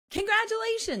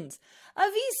Congratulations! A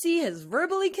VC has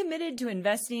verbally committed to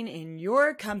investing in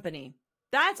your company.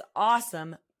 That's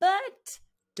awesome, but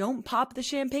don't pop the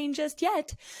champagne just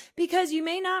yet, because you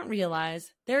may not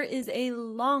realize there is a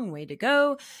long way to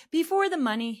go before the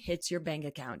money hits your bank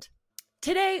account.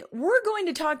 Today, we're going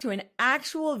to talk to an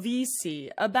actual VC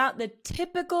about the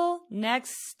typical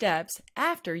next steps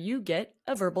after you get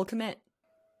a verbal commit.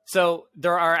 So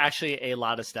there are actually a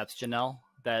lot of steps, Janelle,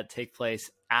 that take place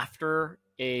after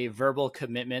a verbal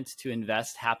commitment to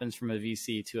invest happens from a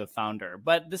VC to a founder.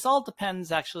 But this all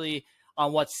depends actually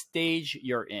on what stage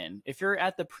you're in. If you're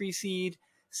at the pre-seed,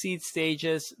 seed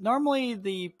stages, normally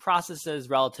the process is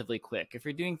relatively quick. If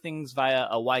you're doing things via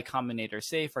a Y Combinator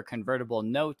safe or convertible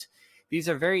note, these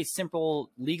are very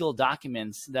simple legal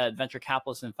documents that venture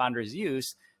capitalists and founders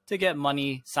use to get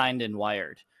money signed and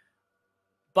wired.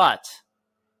 But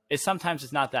sometimes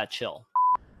it's not that chill.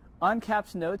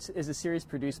 Uncapped Notes is a series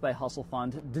produced by Hustle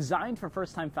Fund designed for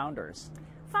first-time founders.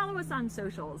 Follow us on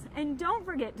socials and don't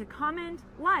forget to comment,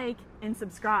 like, and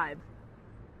subscribe.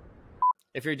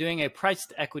 If you're doing a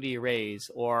priced equity raise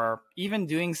or even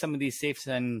doing some of these safes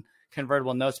and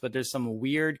convertible notes, but there's some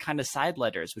weird kind of side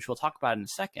letters, which we'll talk about in a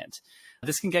second,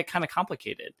 this can get kind of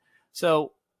complicated.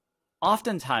 So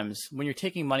oftentimes when you're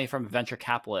taking money from a venture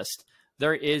capitalist,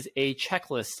 there is a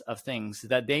checklist of things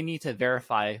that they need to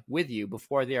verify with you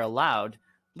before they are allowed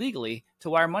legally to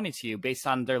wire money to you based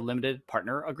on their limited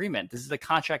partner agreement. This is the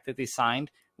contract that they signed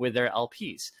with their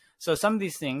LPs. So some of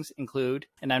these things include,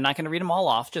 and I'm not going to read them all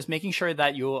off, just making sure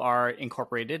that you are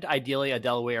incorporated, ideally a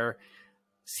Delaware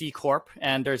C Corp,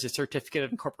 and there's a certificate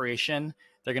of incorporation.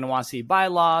 They're going to want to see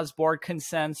bylaws, board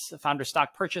consents, founder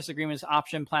stock purchase agreements,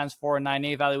 option plans,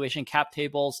 409A valuation, cap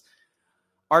tables,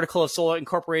 article of sole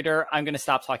incorporator. I'm going to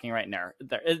stop talking right now.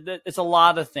 It's a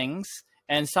lot of things.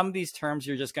 And some of these terms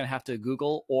you're just going to have to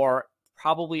Google or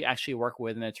probably actually work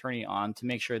with an attorney on to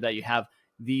make sure that you have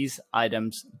these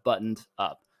items buttoned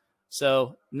up.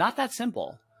 So not that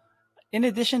simple. In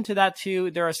addition to that,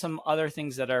 too, there are some other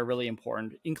things that are really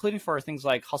important, including for things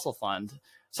like Hustle Fund.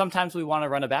 Sometimes we want to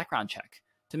run a background check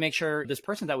to make sure this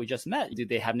person that we just met, do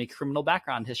they have any criminal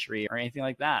background history or anything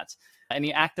like that?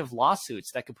 Any active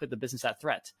lawsuits that could put the business at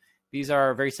threat. These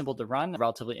are very simple to run,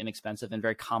 relatively inexpensive, and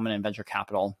very common in venture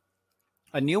capital.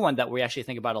 A new one that we actually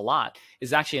think about a lot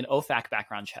is actually an OFAC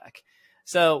background check.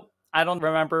 So I don't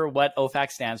remember what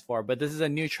OFAC stands for, but this is a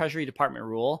new Treasury Department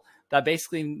rule that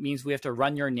basically means we have to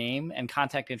run your name and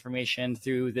contact information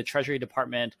through the Treasury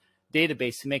Department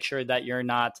database to make sure that you're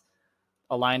not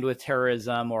aligned with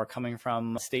terrorism or coming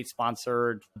from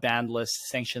state-sponsored banned lists,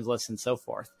 sanctions lists, and so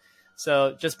forth.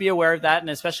 So just be aware of that. And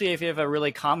especially if you have a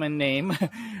really common name,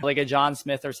 like a John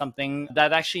Smith or something,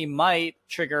 that actually might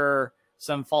trigger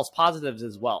some false positives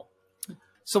as well.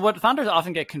 So what founders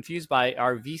often get confused by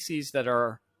are VCs that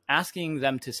are asking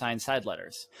them to sign side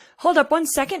letters. Hold up 1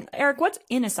 second. Eric, what's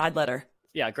in a side letter?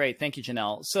 Yeah, great. Thank you,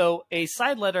 Janelle. So a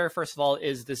side letter, first of all,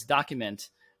 is this document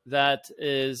that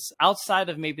is outside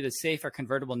of maybe the safe or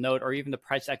convertible note or even the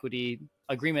price equity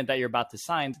agreement that you're about to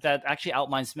sign that actually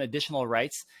outlines some additional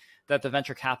rights that the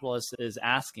venture capitalist is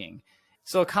asking.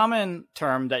 So a common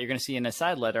term that you're going to see in a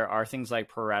side letter are things like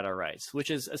pro rata rights,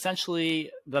 which is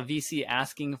essentially the VC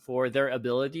asking for their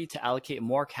ability to allocate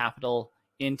more capital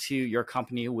into your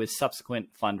company with subsequent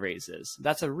fundraises.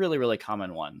 That's a really, really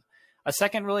common one. A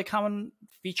second really common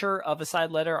feature of a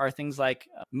side letter are things like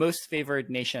most favored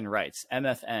nation rights,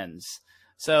 MFNs.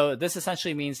 So this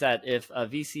essentially means that if a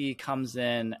VC comes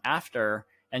in after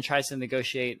and tries to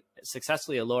negotiate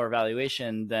successfully a lower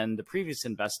valuation than the previous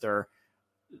investor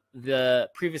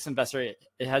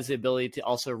has the ability to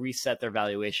also reset their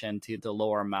valuation to the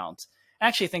lower amount. I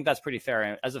actually think that's pretty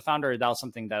fair. As a founder, that was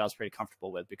something that I was pretty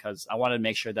comfortable with because I wanted to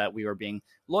make sure that we were being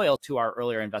loyal to our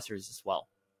earlier investors as well.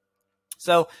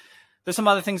 So there's some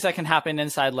other things that can happen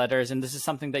inside letters, and this is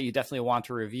something that you definitely want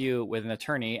to review with an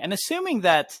attorney. And assuming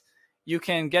that you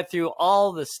can get through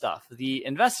all this stuff, the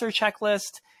investor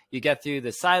checklist, you get through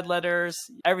the side letters,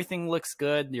 everything looks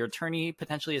good, your attorney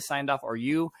potentially has signed off or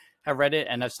you have read it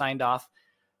and have signed off,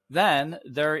 then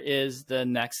there is the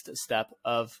next step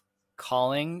of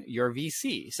calling your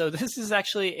VC. So this is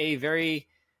actually a very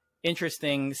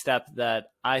interesting step that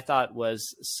I thought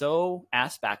was so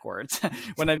ass backwards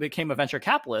when I became a venture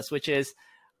capitalist, which is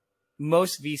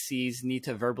most VCs need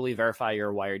to verbally verify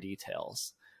your wire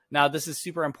details. Now, this is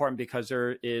super important because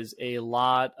there is a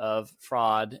lot of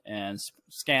fraud and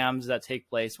scams that take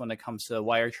place when it comes to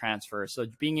wire transfer. So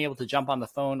being able to jump on the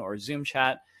phone or Zoom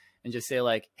chat and just say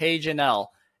like, hey, Janelle,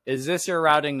 is this your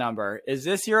routing number? Is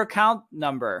this your account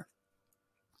number?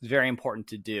 It's very important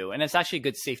to do. And it's actually a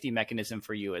good safety mechanism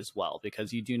for you as well,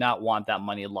 because you do not want that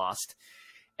money lost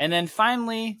And then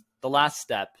finally, the last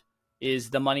step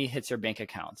is the money hits your bank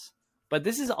account. But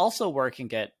this is also where it can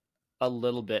get a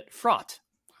little bit fraught.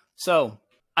 So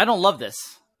I don't love this.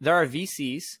 There are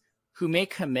VCs who may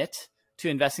commit to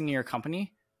investing in your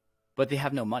company, but they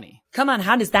have no money. Come on,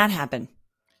 how does that happen?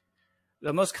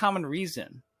 The most common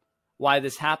reason why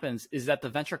this happens is that the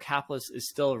venture capitalist is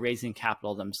still raising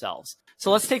capital themselves.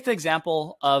 So let's take the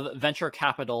example of venture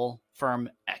capital firm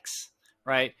X,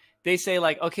 right? They say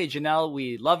like, okay, Janelle,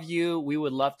 we love you. We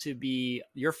would love to be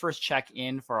your first check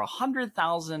in for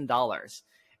 $100,000.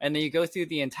 And then you go through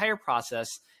the entire process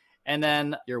and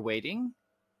then you're waiting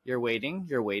for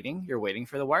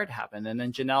the wire to happen. And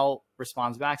then Janelle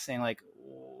responds back saying like,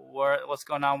 what's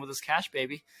going on with this cash,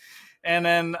 baby? And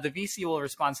then the VC will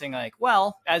respond saying like,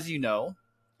 well, as you know,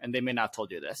 and they may not have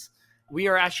told you this, we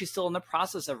are actually still in the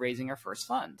process of raising our first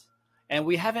fund. And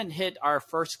we haven't hit our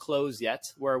first close yet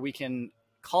where we can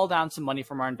call down some money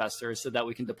from our investors so that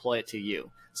we can deploy it to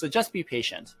you. So just be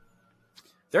patient.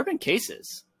 There have been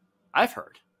cases I've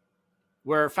heard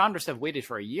where founders have waited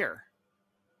for a year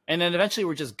and then eventually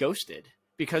were just ghosted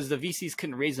because the VCs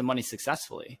couldn't raise the money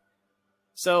successfully.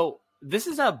 So this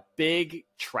is a big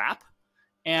trap,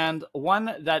 and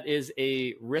one that is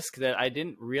a risk that I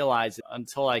didn't realize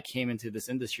until I came into this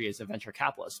industry as a venture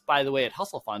capitalist. By the way, at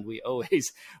Hustle Fund, we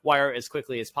always wire as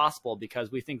quickly as possible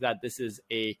because we think that this is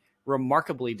a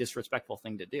remarkably disrespectful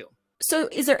thing to do. So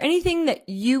is there anything that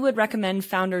you would recommend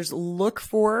founders look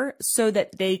for so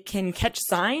that they can catch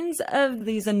signs of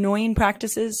these annoying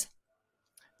practices?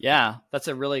 Yeah, that's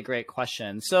a really great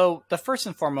question. So the first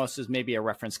and foremost is maybe a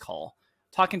reference call.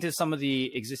 Talking to some of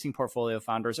the existing portfolio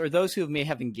founders or those who may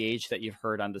have engaged that you've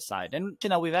heard on the side. And,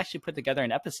 we've actually put together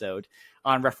an episode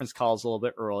on reference calls a little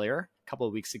bit earlier, a couple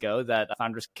of weeks ago, that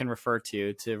founders can refer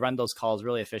to run those calls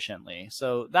really efficiently.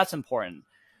 So that's important.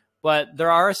 But there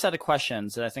are a set of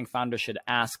questions that I think founders should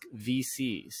ask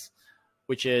VCs,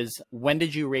 which is, when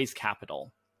did you raise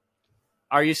capital?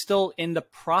 Are you still in the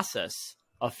process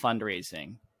of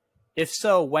fundraising? If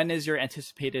so, when is your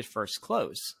anticipated first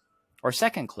close or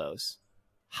second close?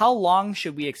 How long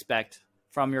should we expect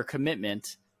from your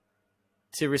commitment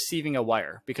to receiving a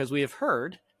wire? Because we have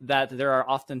heard that there are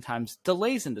oftentimes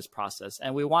delays in this process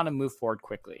and we want to move forward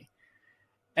quickly.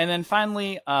 And then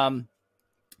finally,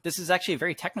 this is actually a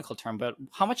very technical term, but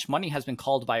how much money has been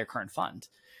called by your current fund?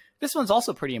 This one's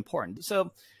also pretty important.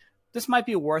 So this might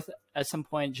be worth, at some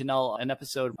point, Janelle, an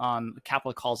episode on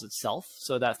capital calls itself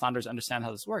so that founders understand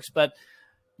how this works. But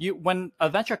when a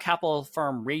venture capital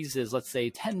firm raises, let's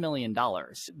say, $10 million,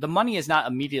 the money is not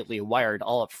immediately wired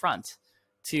all up front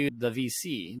to the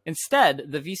VC. Instead,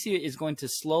 the VC is going to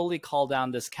slowly call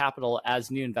down this capital as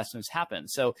new investments happen.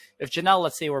 So if Janelle,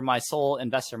 let's say, were my sole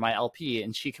investor, my LP,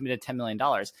 and she committed $10 million,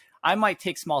 I might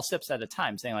take small sips at a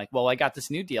time saying like, well, I got this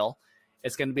new deal.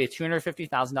 It's going to be a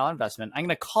 $250,000 investment. I'm going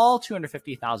to call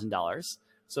 $250,000.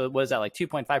 So what is that, like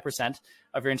 2.5%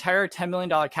 of your entire $10 million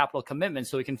capital commitment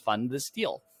so we can fund this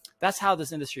deal. That's how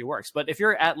this industry works. But if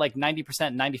you're at like 90%,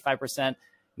 95%,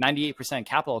 98%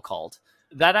 capital called,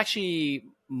 that actually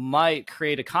might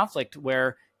create a conflict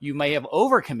where you may have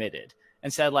overcommitted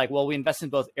and said like, well, we invested in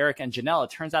both Eric and Janelle. It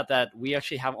turns out that we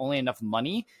actually have only enough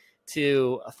money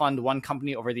to fund one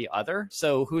company over the other.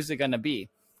 So who's it going to be?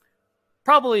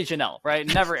 Probably Janelle, right?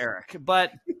 Never Eric.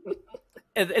 But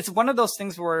it's one of those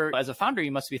things where as a founder,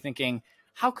 you must be thinking,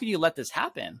 how could you let this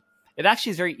happen? It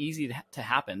actually is very easy to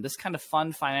happen. This kind of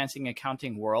fund financing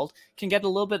accounting world can get a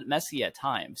little bit messy at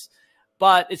times,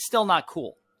 but it's still not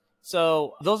cool.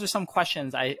 So those are some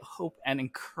questions I hope and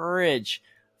encourage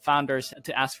founders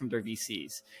to ask from their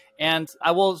VCs. And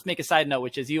I will make a side note,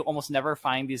 which is you almost never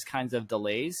find these kinds of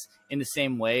delays in the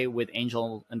same way with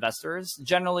angel investors.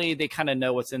 Generally, they kind of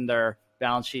know what's in their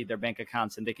balance sheet, their bank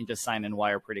accounts, and they can just sign and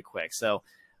wire pretty quick. So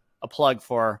a plug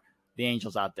for the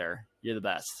angels out there. You're the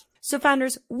best. So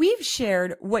founders, we've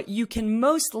shared what you can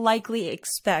most likely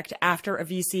expect after a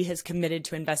VC has committed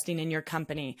to investing in your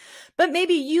company. But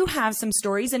maybe you have some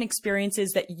stories and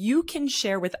experiences that you can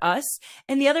share with us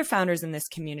and the other founders in this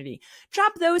community.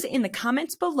 Drop those in the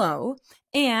comments below.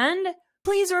 And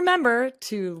please remember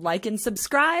to like and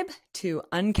subscribe to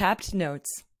Uncapped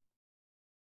Notes.